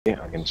I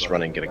can just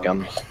run and get a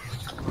gun.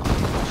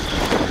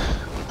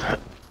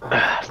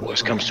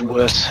 Worst comes to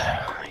worst,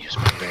 I use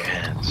my bare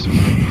hands.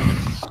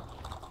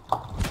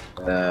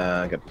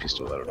 I got a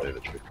pistol, that'll do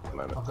the trick at the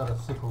moment. I've got a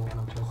sickle and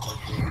I'm just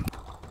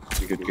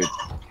like Good, good.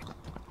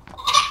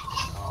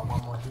 oh,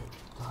 one more hit.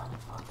 Damn,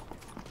 fuck.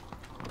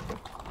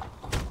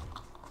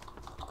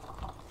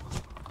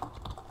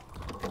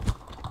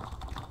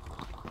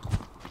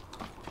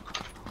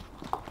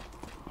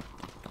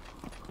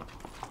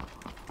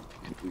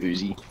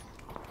 Uzi.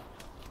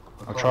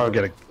 I'll try to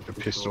get a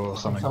pistol or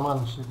something.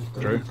 Someone should just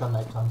do Drew? he's got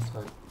an 8x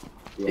scope.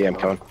 Yeah, I'm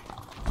coming.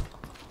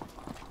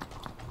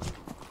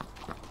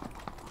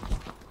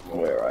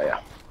 Where are ya?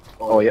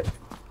 Oh, yep.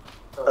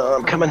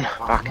 I'm coming.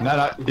 Fuck.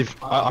 No, if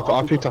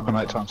I picked up an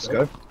 8x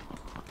scope.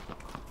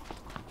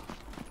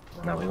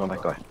 No, we want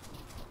that guy.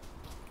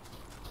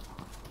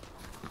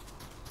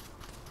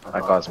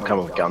 Alright guys, I'm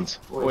coming with guns.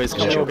 Boys,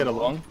 can we all get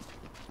along?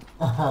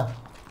 Was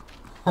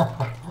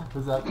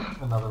that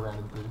another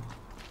random dude?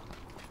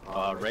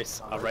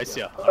 Race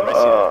ya.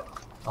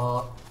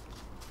 Oh,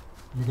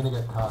 you're gonna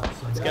get cards.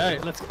 Let's go,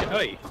 let's go.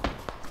 Hey.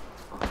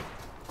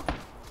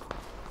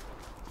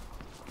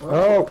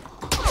 Oh!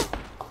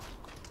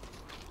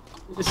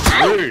 This is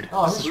rude.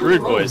 This is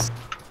rude, boys.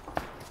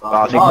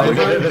 I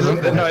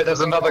think There's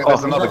another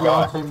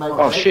guy.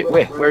 Oh shit,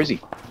 where is he?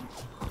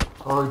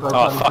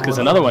 Oh fuck, there's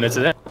another one,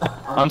 isn't it?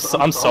 I'm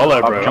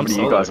solo, bro. I'm coming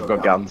to you guys, I've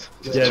got guns.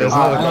 Yeah, there's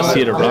another guy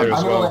here to run as I'm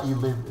gonna well. let you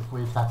live if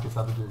we attack this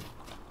other dude.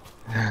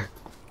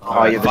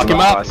 Oh yeah, Fuck there's him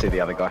another up. guy. I see the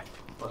other guy.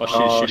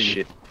 Oh shit,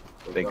 shit.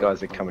 The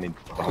guys are coming in.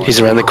 behind. He's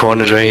around the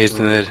corner, Dre. He's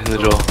in the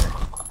door.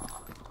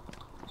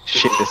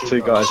 Shit, there's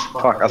two guys.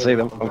 Fuck, I see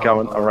them. I'm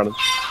coming, I'm running.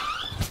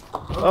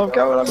 I'm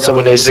going.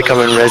 Someone needs to come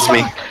and res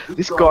me.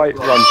 This guy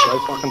runs so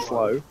fucking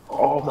slow.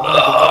 Oh my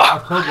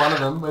god. I killed one of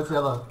them. Where's the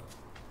other?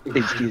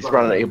 He's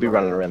running, he'll be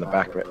running around the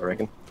back, I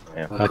reckon.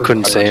 Yeah. I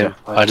couldn't see him.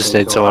 I just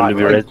need someone to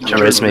be to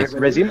res me.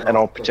 Res him, and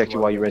I'll protect you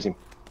while you res him.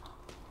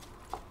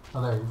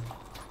 Oh, there he is.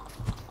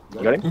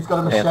 You got him? He's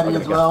got a Yeah, machete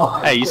as well.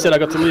 Hey, you said I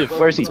got to live.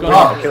 Where is he? What's going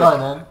on? Oh, sorry,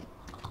 man.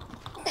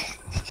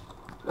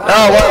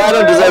 Oh, well, I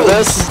don't deserve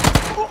this.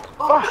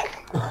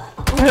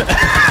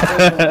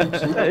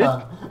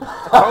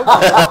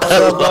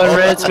 Someone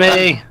res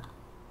me.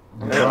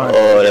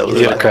 Oh, that was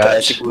You like crash.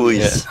 classic boys.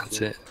 Yeah,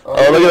 that's it.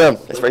 Oh, look at him.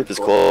 Let's rape his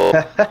claw.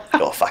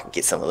 Oh, fucking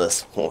get some of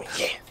this. Oh,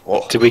 yeah.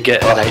 Oh. Did we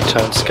get an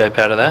 8x scope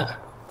out of that?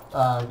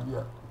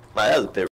 Yeah. Mate, that was a bit